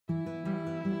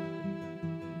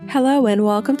Hello and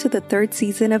welcome to the third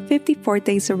season of 54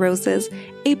 Days of Roses,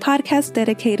 a podcast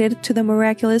dedicated to the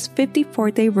miraculous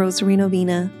 54-day Rosary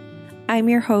Novena. I'm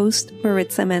your host,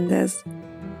 Maritza Mendez.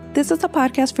 This is a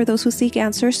podcast for those who seek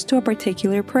answers to a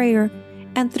particular prayer,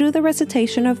 and through the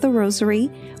recitation of the Rosary,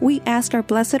 we ask our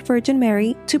Blessed Virgin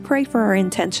Mary to pray for our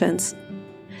intentions.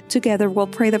 Together we'll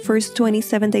pray the first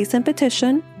 27 days in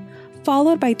petition,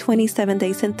 followed by 27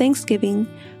 days in thanksgiving,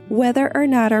 whether or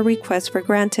not our requests were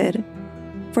granted.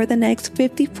 For the next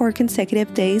 54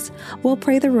 consecutive days, we'll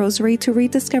pray the Rosary to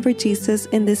rediscover Jesus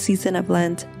in this season of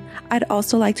Lent. I'd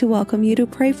also like to welcome you to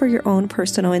pray for your own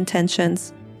personal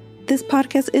intentions. This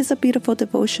podcast is a beautiful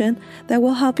devotion that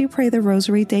will help you pray the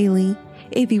Rosary daily.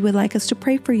 If you would like us to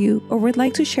pray for you or would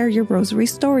like to share your Rosary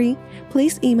story,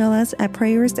 please email us at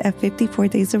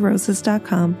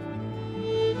prayers@54daysofroses.com.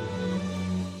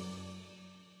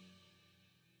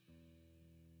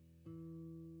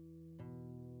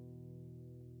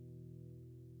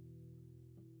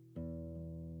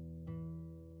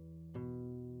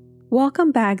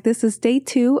 Welcome back. This is day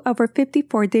 2 of our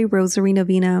 54-day Rosary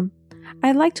Novena.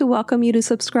 I'd like to welcome you to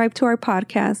subscribe to our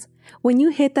podcast. When you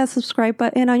hit that subscribe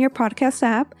button on your podcast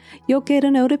app, you'll get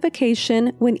a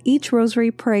notification when each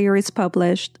Rosary prayer is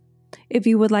published. If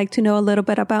you would like to know a little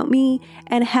bit about me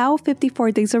and how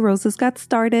 54 Days of Roses got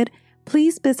started,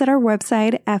 please visit our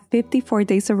website at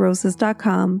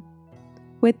 54daysofroses.com.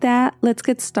 With that, let's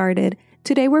get started.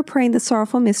 Today we're praying the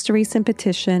Sorrowful Mysteries in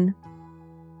petition.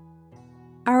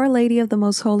 Our Lady of the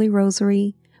Most Holy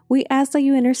Rosary, we ask that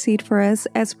you intercede for us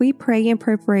as we pray in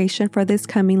preparation for this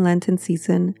coming Lenten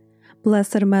season.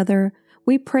 Blessed Mother,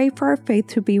 we pray for our faith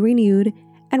to be renewed,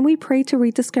 and we pray to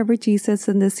rediscover Jesus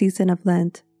in this season of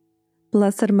Lent.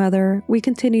 Blessed Mother, we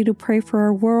continue to pray for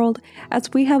our world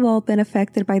as we have all been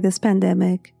affected by this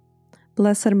pandemic.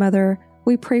 Blessed Mother,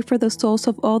 we pray for the souls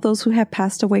of all those who have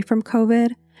passed away from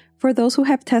COVID. For those who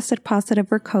have tested positive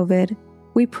for COVID,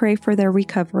 we pray for their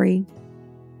recovery.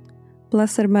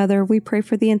 Blessed Mother, we pray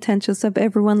for the intentions of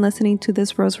everyone listening to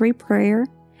this Rosary prayer,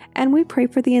 and we pray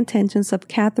for the intentions of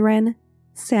Catherine,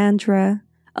 Sandra,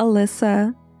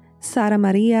 Alyssa, Sara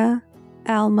Maria,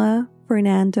 Alma,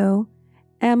 Fernando,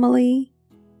 Emily,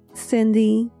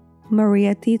 Cindy,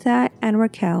 Maria Tita, and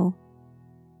Raquel.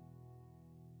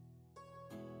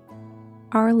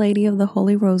 Our Lady of the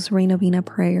Holy Rosary Novena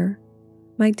Prayer.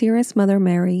 My dearest Mother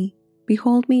Mary,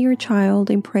 behold me your child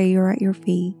in prayer at your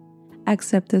feet.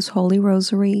 Accept this Holy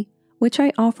Rosary, which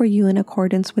I offer you in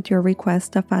accordance with your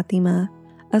request of Fatima,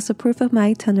 as a proof of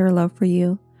my tender love for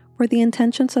you, for the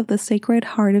intentions of the Sacred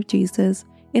Heart of Jesus,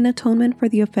 in atonement for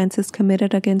the offenses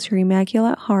committed against your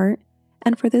Immaculate Heart,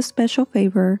 and for this special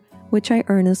favor, which I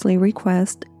earnestly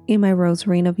request in my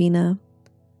Rosary Novena.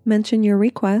 Mention your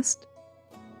request.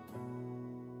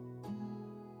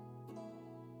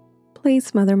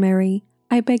 Please, Mother Mary,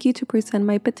 I beg you to present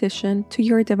my petition to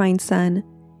your Divine Son.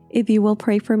 If you will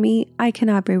pray for me, I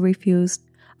cannot be refused.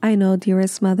 I know,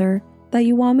 dearest Mother, that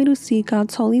you want me to seek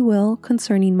God's holy will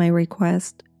concerning my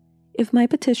request. If my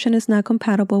petition is not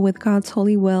compatible with God's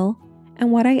holy will,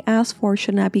 and what I ask for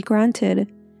should not be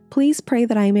granted, please pray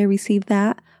that I may receive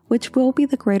that which will be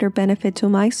the greater benefit to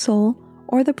my soul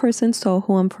or the person's soul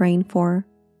who I'm praying for.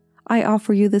 I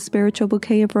offer you the spiritual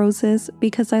bouquet of roses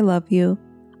because I love you.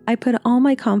 I put all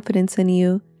my confidence in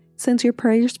you, since your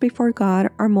prayers before God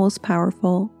are most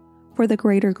powerful. For the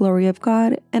greater glory of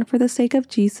God and for the sake of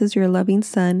Jesus, your loving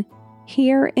Son,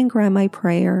 hear and grant my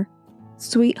prayer.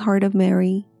 Sweet Heart of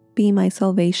Mary, be my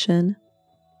salvation.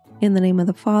 In the name of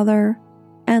the Father,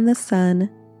 and the Son,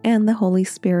 and the Holy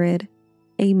Spirit.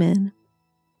 Amen.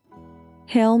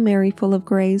 Hail Mary, full of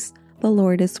grace, the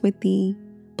Lord is with thee.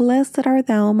 Blessed art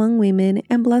thou among women,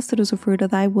 and blessed is the fruit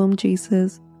of thy womb,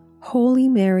 Jesus. Holy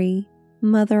Mary,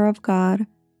 Mother of God,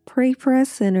 pray for us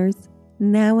sinners,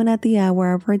 now and at the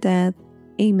hour of our death.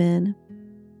 Amen.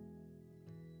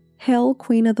 Hail,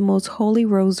 Queen of the Most Holy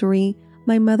Rosary,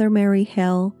 my Mother Mary,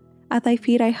 hail. At thy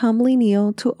feet I humbly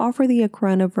kneel to offer thee a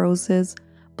crown of roses,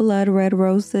 blood-red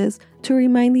roses, to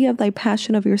remind thee of thy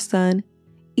passion of your Son,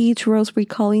 each rose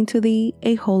recalling to thee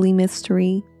a holy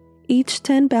mystery, each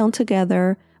 10 bound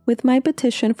together with my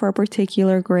petition for a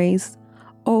particular grace.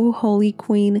 O Holy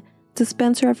Queen,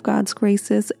 dispenser of God's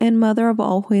graces and Mother of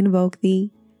all who invoke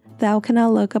thee, thou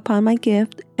cannot look upon my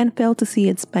gift and fail to see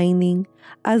its binding.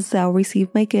 As thou receive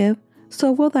my gift,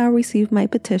 so wilt thou receive my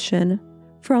petition.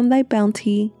 From thy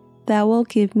bounty, thou wilt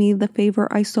give me the favor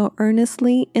I so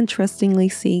earnestly and trustingly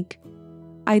seek.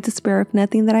 I despair of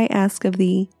nothing that I ask of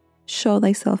thee. Show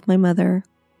thyself my mother.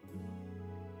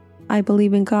 I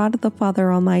believe in God the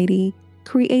Father Almighty,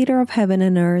 creator of heaven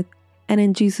and earth, and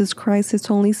in Jesus Christ, his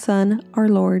only Son, our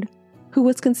Lord, who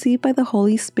was conceived by the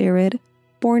Holy Spirit,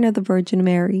 born of the Virgin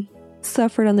Mary,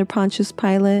 suffered under Pontius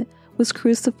Pilate, was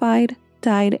crucified,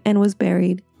 died, and was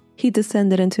buried. He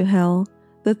descended into hell.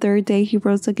 The third day he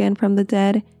rose again from the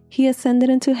dead. He ascended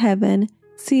into heaven,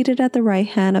 seated at the right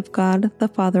hand of God the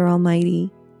Father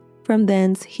Almighty. From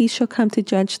thence he shall come to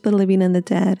judge the living and the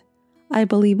dead. I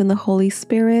believe in the Holy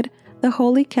Spirit, the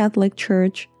Holy Catholic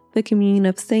Church, the communion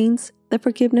of saints, the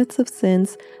forgiveness of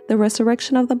sins, the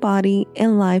resurrection of the body,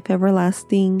 and life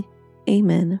everlasting.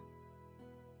 Amen.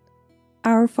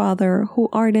 Our Father, who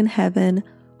art in heaven,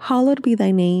 hallowed be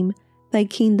thy name. Thy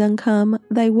kingdom come,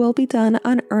 thy will be done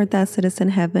on earth as it is in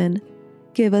heaven.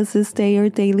 Give us this day our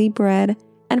daily bread,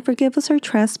 and forgive us our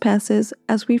trespasses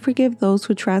as we forgive those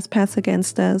who trespass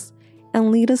against us.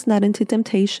 And lead us not into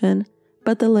temptation,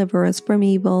 but deliver us from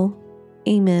evil.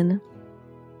 Amen.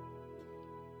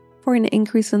 For an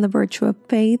increase in the virtue of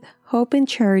faith, hope, and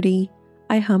charity,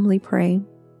 I humbly pray.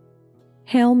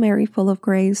 Hail Mary, full of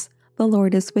grace, the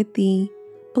Lord is with thee.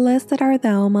 Blessed art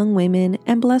thou among women,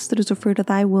 and blessed is the fruit of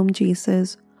thy womb,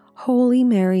 Jesus. Holy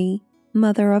Mary,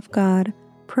 Mother of God,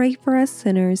 pray for us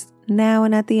sinners, now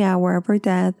and at the hour of our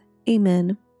death.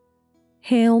 Amen.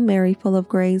 Hail Mary, full of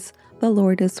grace, the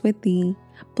Lord is with thee.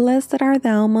 Blessed art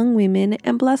thou among women,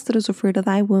 and blessed is the fruit of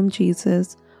thy womb,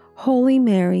 Jesus. Holy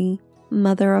Mary,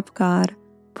 Mother of God,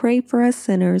 pray for us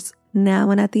sinners,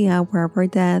 now and at the hour of our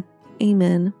death.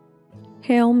 Amen.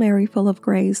 Hail Mary, full of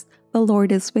grace, the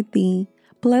Lord is with thee.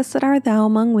 Blessed art thou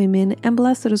among women, and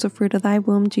blessed is the fruit of thy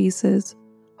womb, Jesus.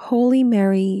 Holy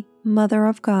Mary, Mother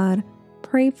of God,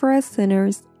 pray for us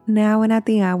sinners, now and at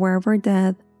the hour of our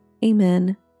death.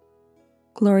 Amen.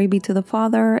 Glory be to the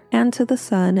Father, and to the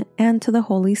Son, and to the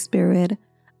Holy Spirit,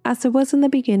 as it was in the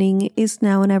beginning, is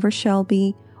now, and ever shall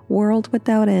be, world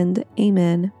without end.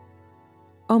 Amen.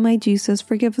 O my Jesus,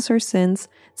 forgive us our sins,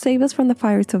 save us from the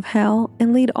fires of hell,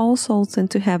 and lead all souls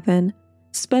into heaven,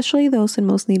 especially those in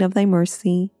most need of thy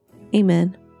mercy.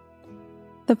 Amen.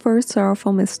 The first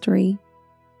sorrowful mystery.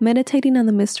 Meditating on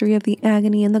the mystery of the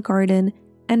agony in the garden,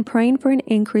 and praying for an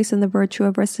increase in the virtue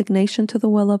of resignation to the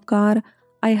will of God,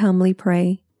 I humbly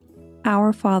pray.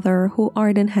 Our Father, who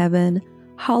art in heaven,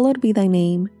 hallowed be thy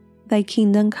name. Thy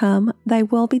kingdom come, thy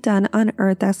will be done on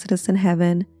earth as it is in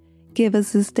heaven. Give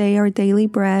us this day our daily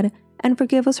bread, and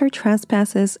forgive us our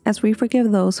trespasses as we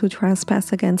forgive those who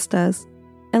trespass against us.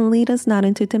 And lead us not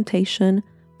into temptation,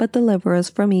 but deliver us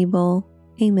from evil.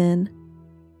 Amen.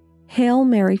 Hail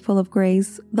Mary, full of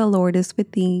grace, the Lord is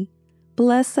with thee.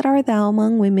 Blessed art thou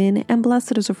among women, and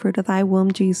blessed is the fruit of thy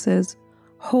womb, Jesus.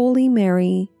 Holy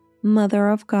Mary, Mother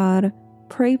of God,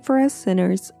 pray for us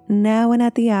sinners, now and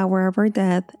at the hour of our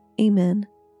death. Amen.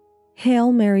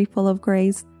 Hail Mary, full of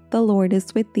grace, the Lord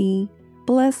is with thee.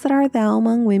 Blessed art thou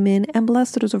among women, and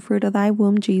blessed is the fruit of thy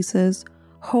womb, Jesus.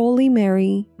 Holy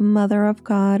Mary, Mother of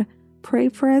God, pray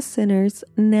for us sinners,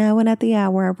 now and at the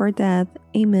hour of our death.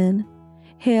 Amen.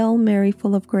 Hail Mary,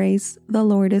 full of grace, the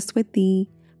Lord is with thee.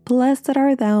 Blessed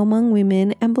art thou among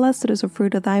women, and blessed is the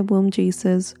fruit of thy womb,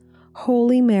 Jesus.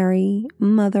 Holy Mary,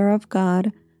 Mother of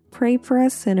God, pray for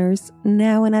us sinners,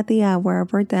 now and at the hour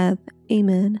of our death.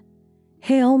 Amen.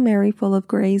 Hail Mary, full of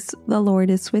grace, the Lord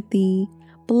is with thee.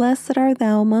 Blessed art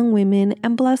thou among women,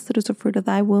 and blessed is the fruit of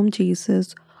thy womb,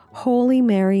 Jesus. Holy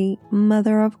Mary,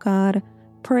 Mother of God,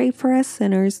 pray for us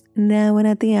sinners, now and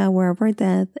at the hour of our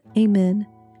death. Amen.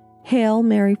 Hail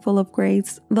Mary, full of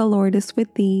grace, the Lord is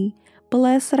with thee.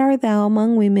 Blessed art thou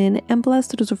among women, and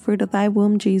blessed is the fruit of thy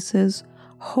womb, Jesus.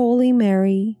 Holy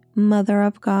Mary, Mother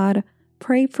of God,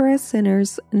 pray for us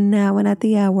sinners, now and at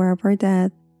the hour of our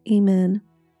death. Amen.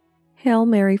 Hail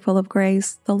Mary, full of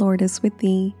grace, the Lord is with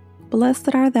thee.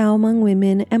 Blessed art thou among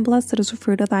women, and blessed is the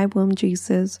fruit of thy womb,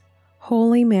 Jesus.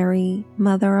 Holy Mary,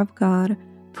 Mother of God,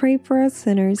 pray for us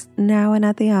sinners, now and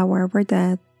at the hour of our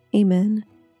death. Amen.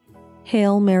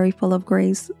 Hail Mary, full of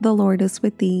grace, the Lord is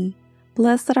with thee.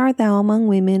 Blessed art thou among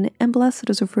women, and blessed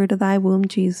is the fruit of thy womb,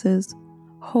 Jesus.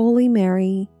 Holy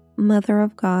Mary, Mother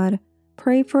of God,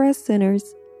 pray for us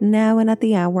sinners, now and at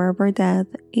the hour of our death.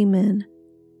 Amen.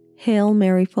 Hail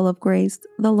Mary, full of grace,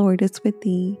 the Lord is with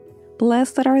thee.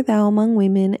 Blessed art thou among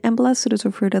women, and blessed is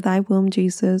the fruit of thy womb,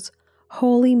 Jesus.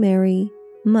 Holy Mary,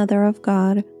 Mother of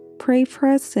God, pray for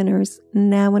us sinners,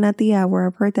 now and at the hour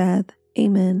of our death.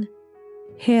 Amen.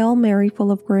 Hail Mary,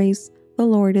 full of grace, the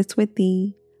Lord is with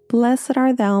thee. Blessed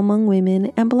art thou among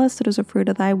women, and blessed is the fruit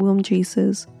of thy womb,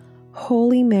 Jesus.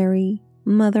 Holy Mary,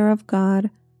 Mother of God,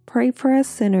 pray for us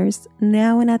sinners,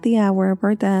 now and at the hour of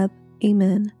our death.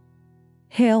 Amen.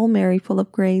 Hail Mary, full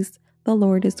of grace, the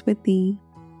Lord is with thee.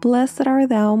 Blessed art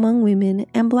thou among women,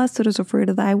 and blessed is the fruit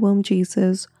of thy womb,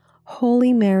 Jesus.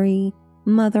 Holy Mary,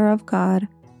 Mother of God,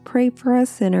 pray for us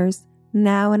sinners,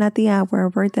 now and at the hour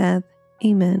of our death.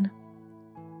 Amen.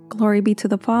 Glory be to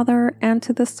the Father, and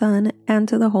to the Son, and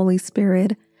to the Holy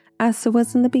Spirit, as it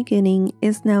was in the beginning,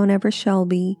 is now, and ever shall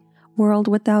be, world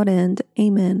without end.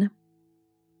 Amen.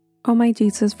 O my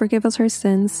Jesus, forgive us our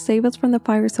sins, save us from the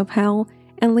fires of hell,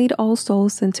 and lead all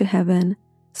souls into heaven,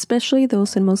 especially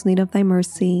those in most need of thy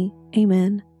mercy.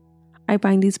 Amen. I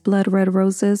bind these blood-red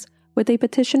roses with a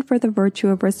petition for the virtue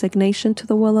of resignation to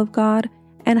the will of God,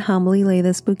 and humbly lay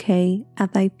this bouquet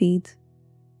at thy feet.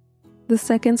 The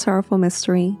second sorrowful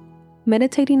mystery.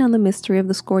 Meditating on the mystery of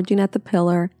the scourging at the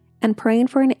pillar, and praying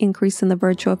for an increase in the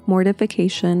virtue of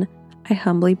mortification, I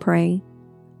humbly pray.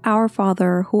 Our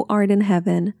Father, who art in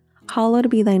heaven, hallowed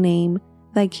be thy name.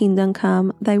 Thy kingdom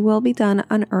come, thy will be done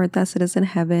on earth as it is in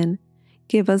heaven.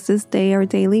 Give us this day our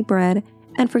daily bread,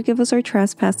 and forgive us our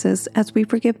trespasses as we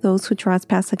forgive those who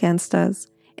trespass against us.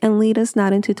 And lead us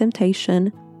not into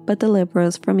temptation, but deliver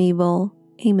us from evil.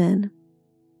 Amen.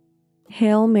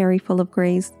 Hail Mary, full of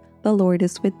grace, the Lord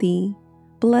is with thee.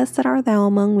 Blessed art thou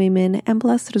among women, and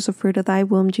blessed is the fruit of thy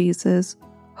womb, Jesus.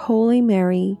 Holy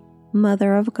Mary,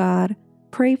 Mother of God,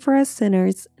 pray for us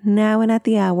sinners, now and at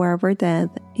the hour of our death.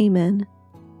 Amen.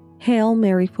 Hail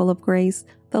Mary, full of grace,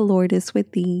 the Lord is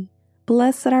with thee.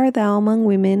 Blessed art thou among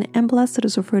women, and blessed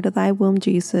is the fruit of thy womb,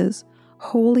 Jesus.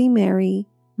 Holy Mary,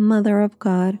 Mother of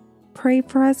God, pray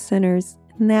for us sinners,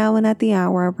 now and at the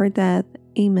hour of our death.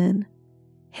 Amen.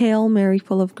 Hail Mary,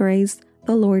 full of grace,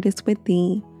 the Lord is with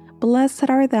thee. Blessed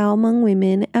art thou among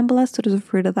women, and blessed is the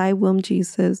fruit of thy womb,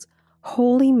 Jesus.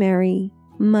 Holy Mary,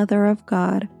 Mother of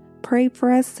God, pray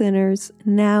for us sinners,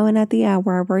 now and at the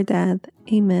hour of our death.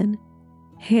 Amen.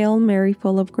 Hail Mary,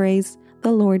 full of grace,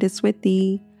 the Lord is with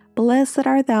thee. Blessed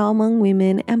art thou among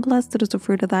women, and blessed is the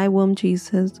fruit of thy womb,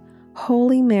 Jesus.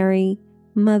 Holy Mary,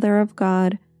 Mother of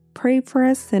God, pray for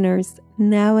us sinners,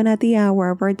 now and at the hour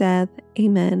of our death.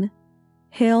 Amen.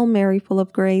 Hail Mary, full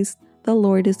of grace, the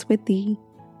Lord is with thee.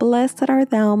 Blessed art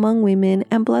thou among women,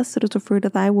 and blessed is the fruit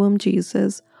of thy womb,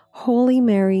 Jesus. Holy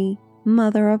Mary,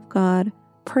 Mother of God,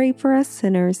 pray for us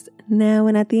sinners, now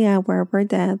and at the hour of our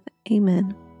death.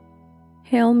 Amen.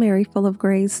 Hail Mary, full of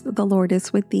grace, the Lord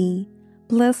is with thee.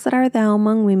 Blessed art thou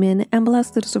among women, and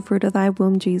blessed is the fruit of thy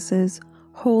womb, Jesus.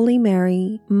 Holy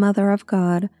Mary, Mother of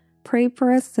God, pray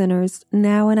for us sinners,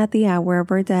 now and at the hour of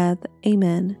our death.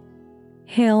 Amen.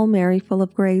 Hail Mary, full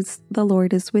of grace, the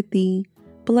Lord is with thee.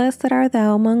 Blessed art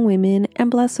thou among women,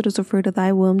 and blessed is the fruit of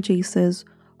thy womb, Jesus.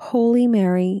 Holy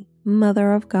Mary,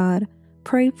 Mother of God,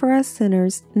 pray for us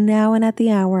sinners, now and at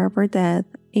the hour of our death.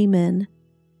 Amen.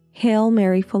 Hail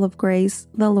Mary, full of grace,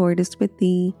 the Lord is with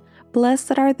thee.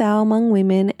 Blessed art thou among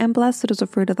women, and blessed is the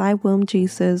fruit of thy womb,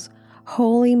 Jesus.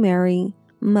 Holy Mary,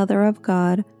 Mother of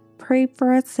God, pray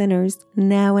for us sinners,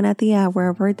 now and at the hour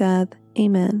of our death.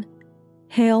 Amen.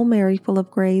 Hail Mary, full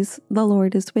of grace, the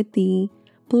Lord is with thee.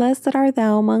 Blessed art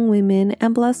thou among women,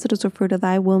 and blessed is the fruit of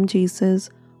thy womb, Jesus.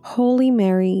 Holy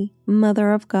Mary,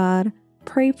 Mother of God,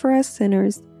 pray for us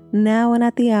sinners, now and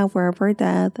at the hour of our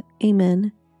death.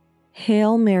 Amen.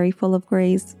 Hail Mary, full of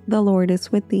grace, the Lord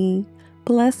is with thee.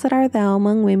 Blessed art thou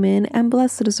among women, and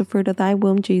blessed is the fruit of thy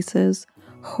womb, Jesus.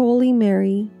 Holy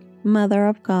Mary, Mother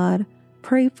of God,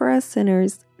 pray for us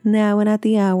sinners, now and at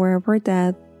the hour of our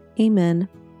death. Amen.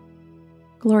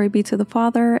 Glory be to the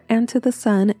Father, and to the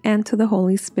Son, and to the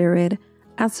Holy Spirit,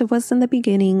 as it was in the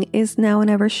beginning, is now, and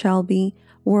ever shall be,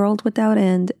 world without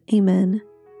end. Amen.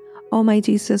 O my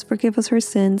Jesus, forgive us our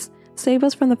sins, save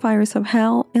us from the fires of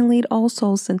hell, and lead all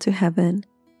souls into heaven,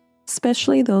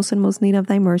 especially those in most need of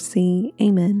thy mercy.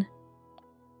 Amen.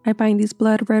 I bind these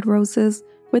blood-red roses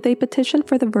with a petition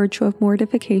for the virtue of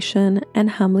mortification, and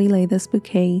humbly lay this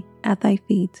bouquet at thy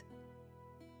feet.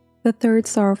 The third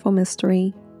sorrowful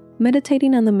mystery.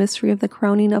 Meditating on the mystery of the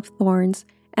crowning of thorns,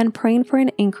 and praying for an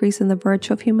increase in the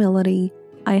virtue of humility,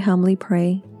 I humbly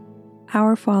pray.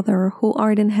 Our Father, who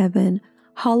art in heaven,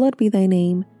 hallowed be thy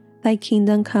name. Thy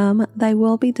kingdom come, thy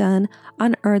will be done,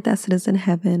 on earth as it is in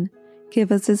heaven.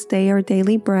 Give us this day our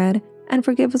daily bread, and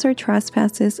forgive us our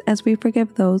trespasses as we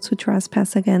forgive those who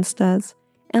trespass against us.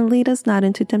 And lead us not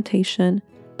into temptation,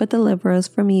 but deliver us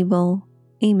from evil.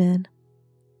 Amen.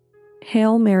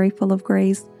 Hail Mary, full of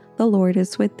grace, the Lord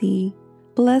is with thee.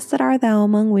 Blessed art thou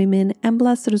among women, and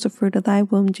blessed is the fruit of thy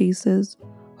womb, Jesus.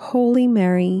 Holy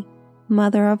Mary,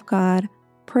 Mother of God,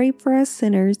 pray for us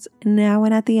sinners, now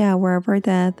and at the hour of our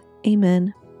death.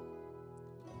 Amen.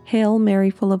 Hail Mary,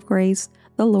 full of grace,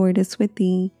 the Lord is with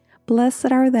thee.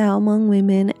 Blessed art thou among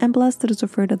women, and blessed is the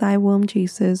fruit of thy womb,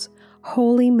 Jesus.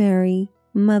 Holy Mary,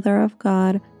 Mother of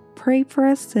God, pray for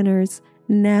us sinners,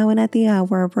 now and at the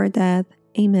hour of our death.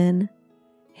 Amen.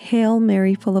 Hail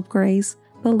Mary, full of grace,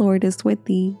 the Lord is with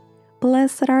thee.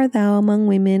 Blessed art thou among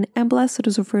women, and blessed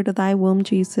is the fruit of thy womb,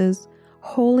 Jesus.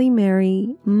 Holy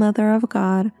Mary, Mother of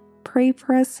God, pray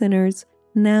for us sinners,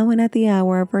 now and at the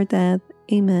hour of our death.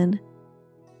 Amen.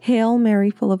 Hail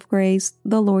Mary, full of grace,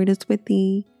 the Lord is with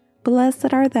thee.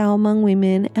 Blessed art thou among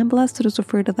women, and blessed is the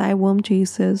fruit of thy womb,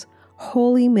 Jesus.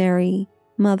 Holy Mary,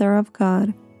 Mother of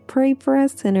God, pray for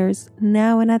us sinners,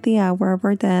 now and at the hour of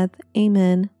our death.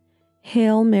 Amen.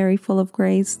 Hail Mary, full of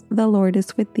grace, the Lord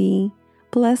is with thee.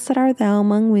 Blessed art thou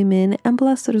among women, and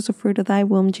blessed is the fruit of thy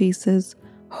womb, Jesus.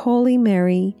 Holy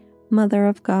Mary, Mother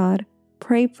of God,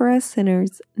 pray for us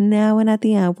sinners, now and at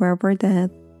the hour of our death.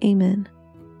 Amen.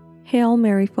 Hail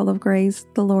Mary, full of grace,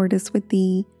 the Lord is with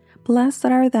thee. Blessed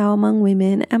art thou among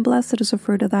women, and blessed is the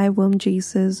fruit of thy womb,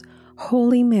 Jesus.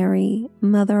 Holy Mary,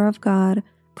 Mother of God,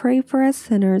 pray for us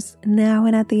sinners, now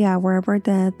and at the hour of our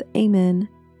death. Amen.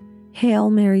 Hail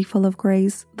Mary, full of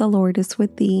grace, the Lord is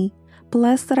with thee.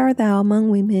 Blessed art thou among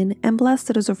women, and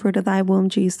blessed is the fruit of thy womb,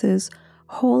 Jesus.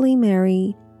 Holy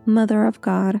Mary, Mother of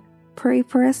God, pray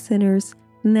for us sinners,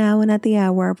 now and at the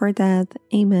hour of our death.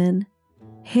 Amen.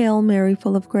 Hail Mary,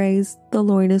 full of grace, the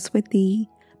Lord is with thee.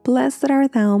 Blessed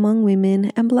art thou among women,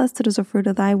 and blessed is the fruit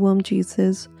of thy womb,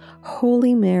 Jesus.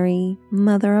 Holy Mary,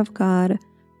 Mother of God,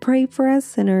 pray for us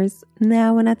sinners,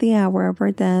 now and at the hour of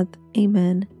our death.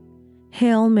 Amen.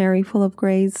 Hail Mary, full of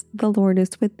grace, the Lord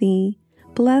is with thee.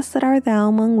 Blessed art thou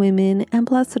among women, and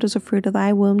blessed is the fruit of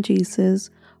thy womb, Jesus.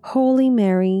 Holy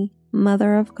Mary,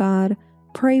 Mother of God,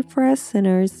 pray for us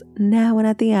sinners, now and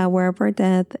at the hour of our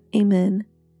death. Amen.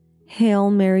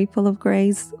 Hail Mary, full of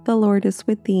grace, the Lord is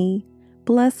with thee.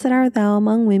 Blessed art thou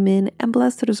among women, and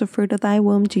blessed is the fruit of thy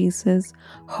womb, Jesus.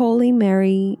 Holy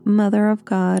Mary, Mother of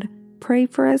God, pray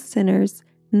for us sinners,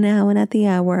 now and at the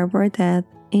hour of our death.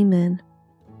 Amen.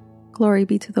 Glory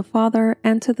be to the Father,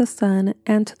 and to the Son,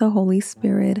 and to the Holy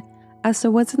Spirit, as it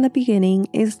was in the beginning,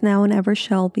 is now, and ever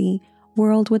shall be,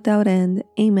 world without end.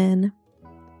 Amen.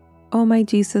 O my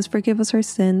Jesus, forgive us our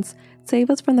sins, save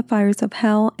us from the fires of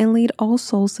hell, and lead all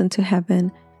souls into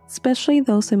heaven, especially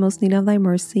those in most need of thy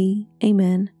mercy.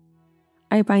 Amen.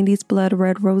 I bind these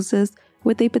blood-red roses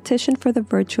with a petition for the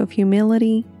virtue of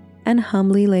humility, and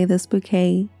humbly lay this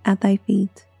bouquet at thy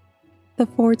feet. The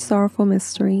fourth sorrowful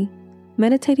mystery.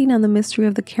 Meditating on the mystery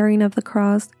of the carrying of the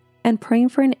cross, and praying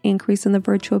for an increase in the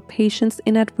virtue of patience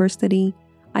in adversity,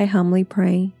 I humbly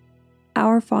pray.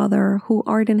 Our Father, who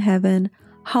art in heaven,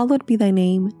 hallowed be thy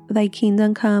name. Thy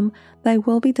kingdom come, thy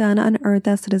will be done on earth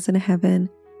as it is in heaven.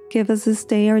 Give us this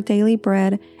day our daily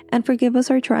bread, and forgive us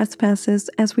our trespasses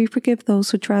as we forgive those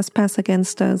who trespass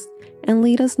against us. And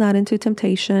lead us not into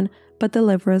temptation, but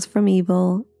deliver us from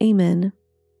evil. Amen.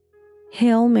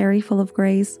 Hail Mary, full of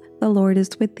grace, the Lord is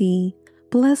with thee.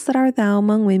 Blessed art thou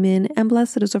among women, and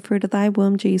blessed is the fruit of thy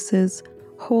womb, Jesus.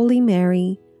 Holy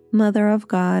Mary, Mother of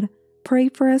God, pray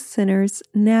for us sinners,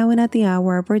 now and at the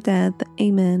hour of our death.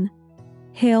 Amen.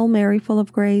 Hail Mary, full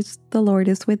of grace, the Lord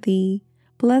is with thee.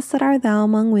 Blessed art thou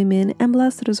among women, and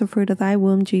blessed is the fruit of thy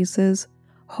womb, Jesus.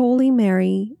 Holy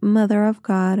Mary, Mother of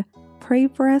God, pray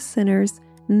for us sinners,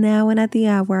 now and at the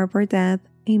hour of our death.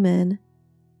 Amen.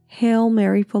 Hail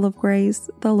Mary, full of grace,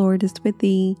 the Lord is with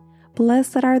thee.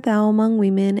 Blessed art thou among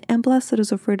women, and blessed is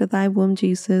the fruit of thy womb,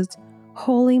 Jesus.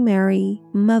 Holy Mary,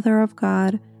 Mother of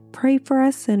God, pray for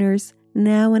us sinners,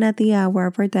 now and at the hour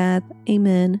of our death.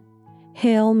 Amen.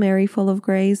 Hail Mary, full of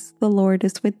grace, the Lord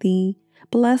is with thee.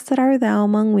 Blessed art thou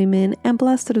among women, and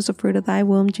blessed is the fruit of thy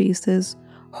womb, Jesus.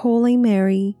 Holy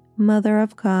Mary, Mother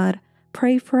of God,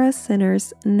 pray for us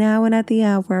sinners, now and at the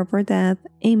hour of our death.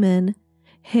 Amen.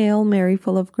 Hail Mary,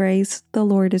 full of grace, the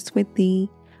Lord is with thee.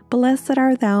 Blessed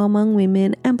art thou among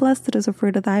women, and blessed is the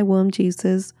fruit of thy womb,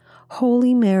 Jesus.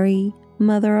 Holy Mary,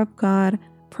 Mother of God,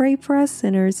 pray for us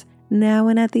sinners, now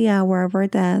and at the hour of our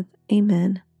death.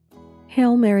 Amen.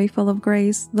 Hail Mary, full of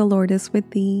grace, the Lord is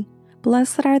with thee.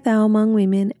 Blessed art thou among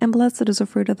women, and blessed is the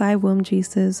fruit of thy womb,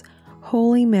 Jesus.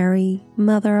 Holy Mary,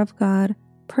 Mother of God,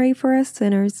 pray for us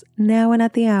sinners, now and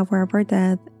at the hour of our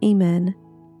death. Amen.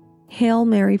 Hail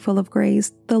Mary, full of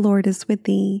grace, the Lord is with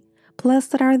thee.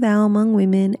 Blessed art thou among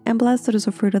women, and blessed is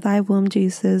the fruit of thy womb,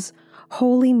 Jesus.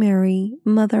 Holy Mary,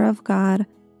 Mother of God,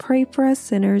 pray for us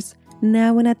sinners,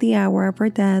 now and at the hour of our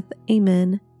death.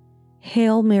 Amen.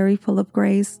 Hail Mary, full of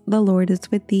grace, the Lord is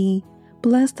with thee.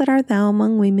 Blessed art thou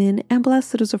among women, and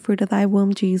blessed is the fruit of thy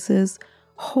womb, Jesus.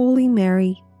 Holy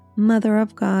Mary, Mother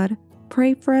of God,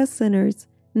 pray for us sinners,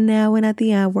 now and at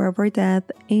the hour of our death.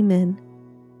 Amen.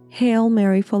 Hail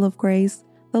Mary, full of grace,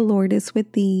 the Lord is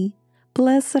with thee.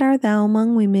 Blessed art thou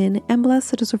among women, and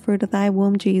blessed is the fruit of thy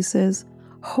womb, Jesus.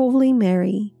 Holy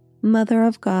Mary, Mother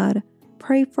of God,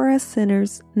 pray for us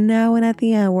sinners, now and at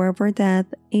the hour of our death.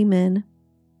 Amen.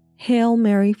 Hail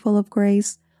Mary, full of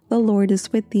grace, the Lord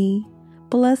is with thee.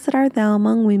 Blessed art thou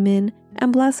among women,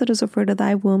 and blessed is the fruit of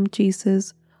thy womb,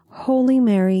 Jesus. Holy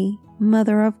Mary,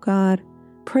 Mother of God,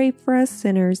 pray for us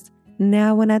sinners,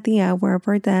 now and at the hour of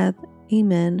our death.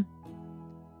 Amen.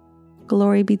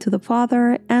 Glory be to the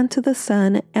Father, and to the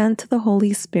Son, and to the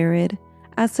Holy Spirit,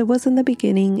 as it was in the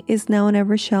beginning, is now, and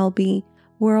ever shall be,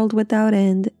 world without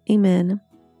end. Amen.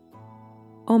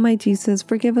 O my Jesus,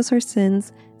 forgive us our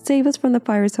sins, save us from the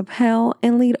fires of hell,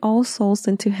 and lead all souls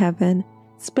into heaven,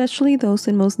 especially those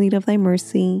in most need of thy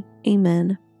mercy.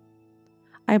 Amen.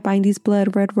 I bind these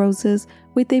blood-red roses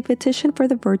with a petition for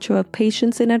the virtue of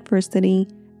patience in adversity,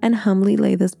 and humbly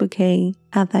lay this bouquet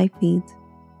at thy feet.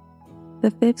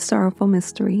 The fifth sorrowful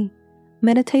mystery.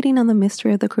 Meditating on the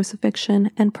mystery of the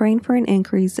crucifixion and praying for an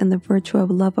increase in the virtue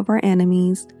of love of our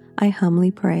enemies, I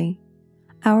humbly pray.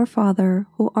 Our Father,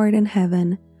 who art in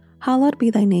heaven, hallowed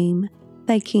be thy name.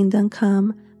 Thy kingdom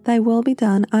come, thy will be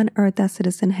done on earth as it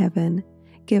is in heaven.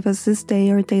 Give us this day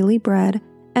our daily bread,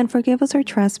 and forgive us our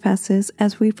trespasses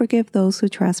as we forgive those who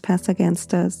trespass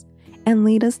against us. And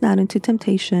lead us not into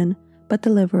temptation, but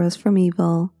deliver us from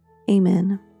evil.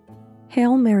 Amen.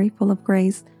 Hail Mary, full of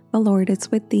grace, the Lord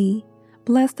is with thee.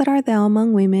 Blessed art thou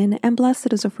among women, and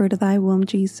blessed is the fruit of thy womb,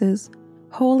 Jesus.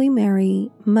 Holy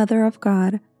Mary, Mother of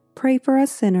God, pray for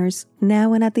us sinners,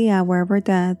 now and at the hour of our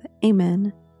death.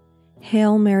 Amen.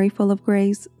 Hail Mary, full of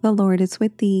grace, the Lord is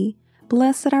with thee.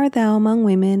 Blessed art thou among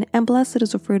women, and blessed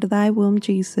is the fruit of thy womb,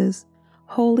 Jesus.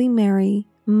 Holy Mary,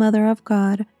 Mother of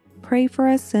God, pray for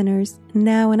us sinners,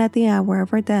 now and at the hour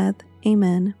of our death.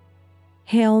 Amen.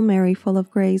 Hail Mary, full of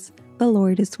grace, the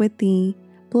Lord is with thee.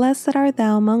 Blessed art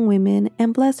thou among women,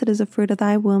 and blessed is the fruit of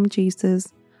thy womb,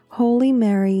 Jesus. Holy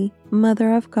Mary,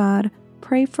 Mother of God,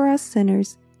 pray for us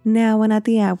sinners, now and at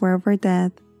the hour of our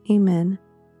death. Amen.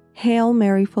 Hail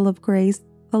Mary, full of grace,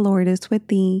 the Lord is with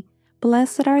thee.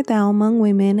 Blessed art thou among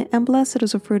women, and blessed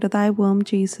is the fruit of thy womb,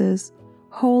 Jesus.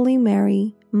 Holy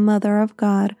Mary, Mother of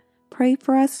God, pray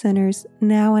for us sinners,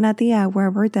 now and at the hour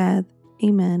of our death.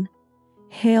 Amen.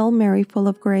 Hail Mary, full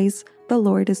of grace, the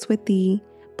Lord is with thee.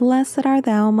 Blessed art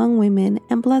thou among women,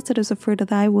 and blessed is the fruit of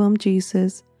thy womb,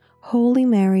 Jesus. Holy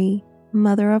Mary,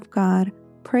 Mother of God,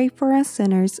 pray for us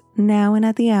sinners, now and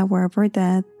at the hour of our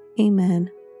death. Amen.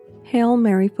 Hail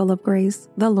Mary, full of grace,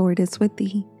 the Lord is with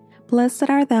thee. Blessed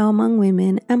art thou among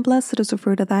women, and blessed is the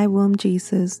fruit of thy womb,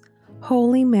 Jesus.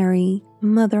 Holy Mary,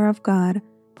 Mother of God,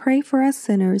 pray for us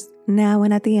sinners, now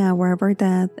and at the hour of our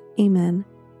death. Amen.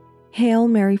 Hail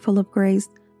Mary, full of grace,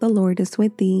 the Lord is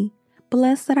with thee.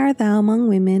 Blessed art thou among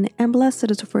women, and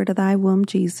blessed is the fruit of thy womb,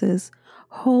 Jesus.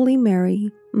 Holy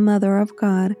Mary, Mother of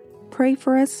God, pray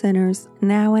for us sinners,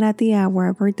 now and at the hour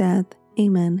of our death.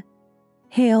 Amen.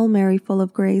 Hail Mary, full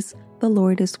of grace, the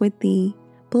Lord is with thee.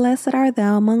 Blessed art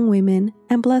thou among women,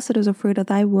 and blessed is the fruit of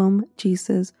thy womb,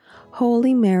 Jesus.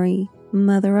 Holy Mary,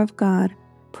 Mother of God,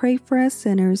 pray for us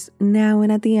sinners, now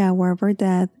and at the hour of our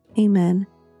death. Amen.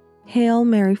 Hail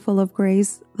Mary, full of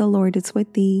grace, the Lord is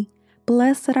with thee.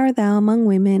 Blessed art thou among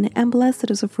women, and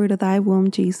blessed is the fruit of thy womb,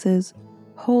 Jesus.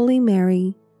 Holy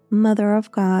Mary, Mother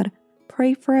of God,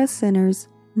 pray for us sinners,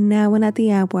 now and at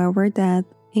the hour of our death.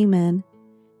 Amen.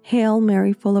 Hail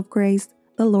Mary, full of grace,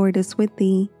 the Lord is with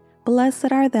thee.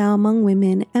 Blessed art thou among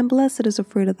women, and blessed is the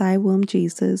fruit of thy womb,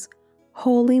 Jesus.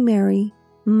 Holy Mary,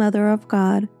 Mother of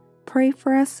God, pray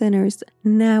for us sinners,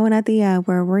 now and at the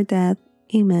hour of our death.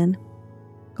 Amen.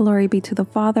 Glory be to the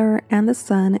Father, and the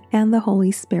Son, and the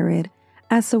Holy Spirit,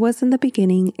 as it was in the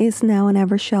beginning, is now, and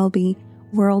ever shall be,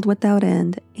 world without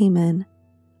end. Amen.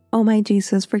 O my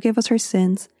Jesus, forgive us our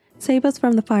sins, save us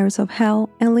from the fires of hell,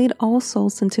 and lead all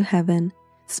souls into heaven,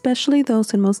 especially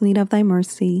those in most need of thy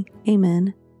mercy.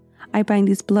 Amen. I bind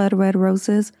these blood-red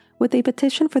roses with a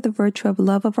petition for the virtue of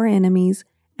love of our enemies,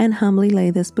 and humbly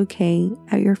lay this bouquet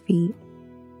at your feet.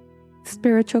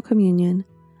 Spiritual Communion.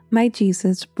 My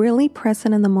Jesus, really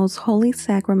present in the most holy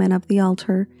sacrament of the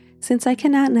altar, since I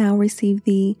cannot now receive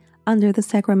thee under the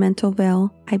sacramental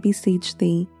veil, I beseech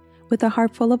thee, with a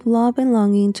heart full of love and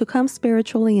longing to come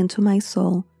spiritually into my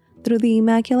soul, through the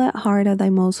Immaculate Heart of thy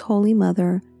most holy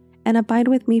Mother, and abide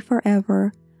with me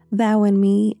forever, thou in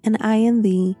me, and I in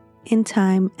thee, in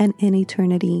time and in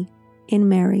eternity. In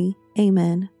Mary.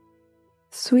 Amen.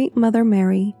 Sweet Mother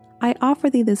Mary, I offer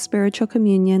thee this spiritual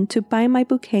communion to bind my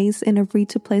bouquets in a wreath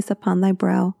to place upon thy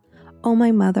brow. O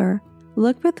my Mother,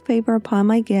 look with favor upon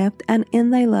my gift, and in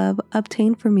thy love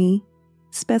obtain for me.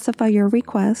 Specify your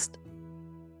request.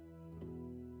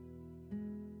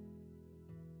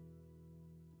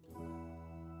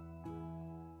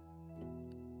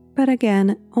 But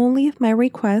again, only if my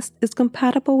request is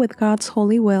compatible with God's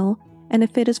holy will, and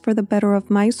if it is for the better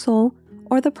of my soul,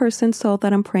 or the person's soul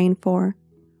that I'm praying for.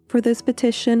 For this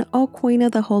petition, O Queen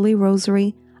of the Holy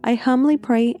Rosary, I humbly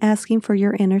pray asking for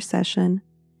your intercession.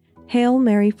 Hail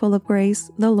Mary, full of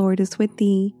grace, the Lord is with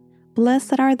thee.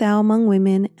 Blessed art thou among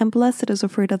women, and blessed is the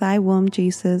fruit of thy womb,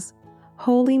 Jesus.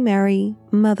 Holy Mary,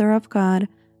 Mother of God,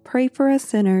 pray for us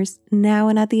sinners, now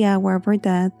and at the hour of our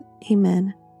death.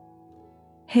 Amen.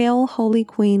 Hail, Holy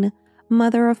Queen,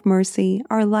 Mother of mercy,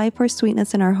 our life, our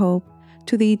sweetness, and our hope.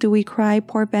 To thee do we cry,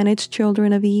 poor banished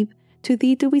children of Eve. To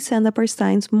thee do we send up our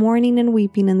sighs, mourning and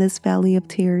weeping in this valley of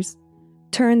tears.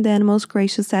 Turn then, most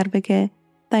gracious Advocate,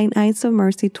 thine eyes of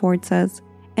mercy towards us,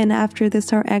 and after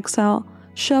this our exile,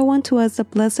 show unto us the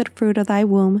blessed fruit of thy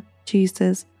womb,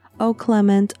 Jesus. O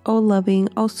clement, O loving,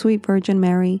 O sweet Virgin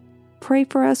Mary, pray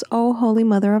for us, O Holy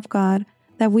Mother of God,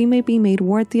 that we may be made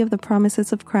worthy of the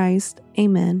promises of Christ.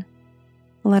 Amen.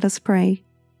 Let us pray.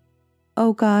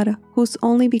 O God, whose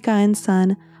only begotten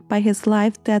Son, by his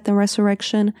life, death, and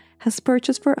resurrection, has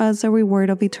purchased for us the reward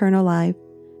of eternal life,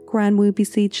 grant, we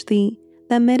beseech thee,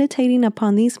 that meditating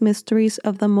upon these mysteries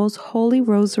of the most holy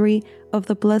rosary of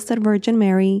the Blessed Virgin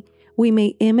Mary, we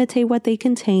may imitate what they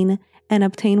contain and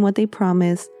obtain what they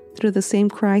promise, through the same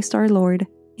Christ our Lord.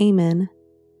 Amen.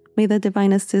 May the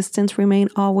divine assistance remain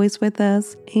always with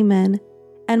us. Amen.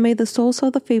 And may the souls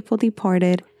of the faithful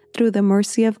departed, through the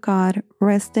mercy of God,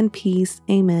 rest in peace.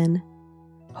 Amen.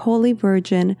 Holy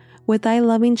Virgin, with thy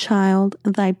loving child,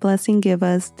 thy blessing give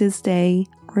us this day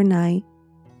or night.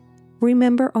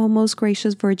 Remember, O most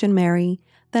gracious Virgin Mary,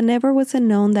 that never was it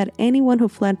known that anyone who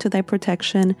fled to thy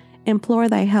protection,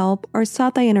 implored thy help, or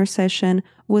sought thy intercession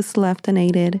was left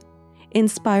unaided.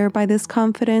 Inspired by this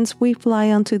confidence, we fly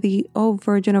unto thee, O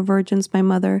Virgin of Virgins, my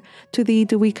Mother. To thee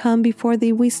do we come, before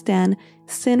thee we stand,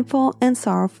 sinful and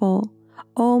sorrowful.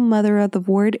 O Mother of the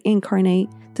Word incarnate,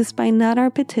 despite not our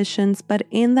petitions, but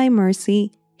in thy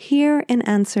mercy, hear and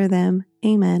answer them.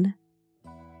 Amen.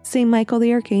 Saint Michael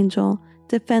the Archangel,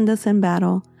 defend us in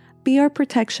battle. Be our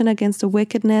protection against the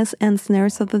wickedness and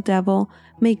snares of the devil.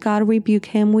 May God rebuke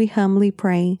him, we humbly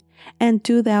pray. And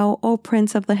do thou, O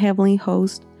Prince of the heavenly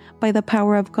host, by the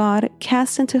power of God,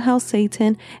 cast into hell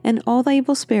Satan and all the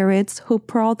evil spirits who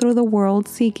prowl through the world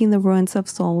seeking the ruins of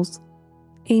souls.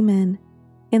 Amen.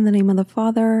 In the name of the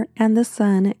Father, and the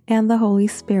Son, and the Holy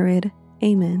Spirit.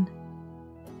 Amen.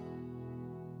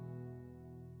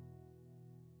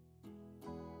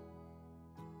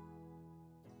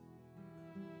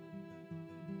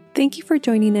 Thank you for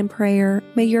joining in prayer.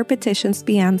 May your petitions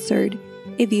be answered.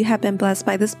 If you have been blessed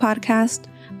by this podcast,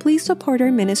 please support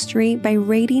our ministry by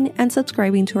rating and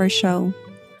subscribing to our show.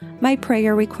 My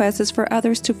prayer request is for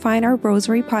others to find our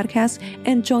Rosary podcast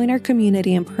and join our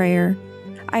community in prayer.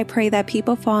 I pray that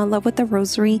people fall in love with the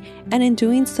Rosary, and in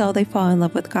doing so, they fall in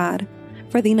love with God.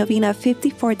 For the Novena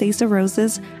 54 Days of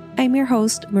Roses, I'm your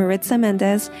host, Maritza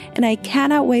Mendez, and I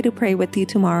cannot wait to pray with you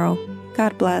tomorrow.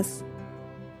 God bless.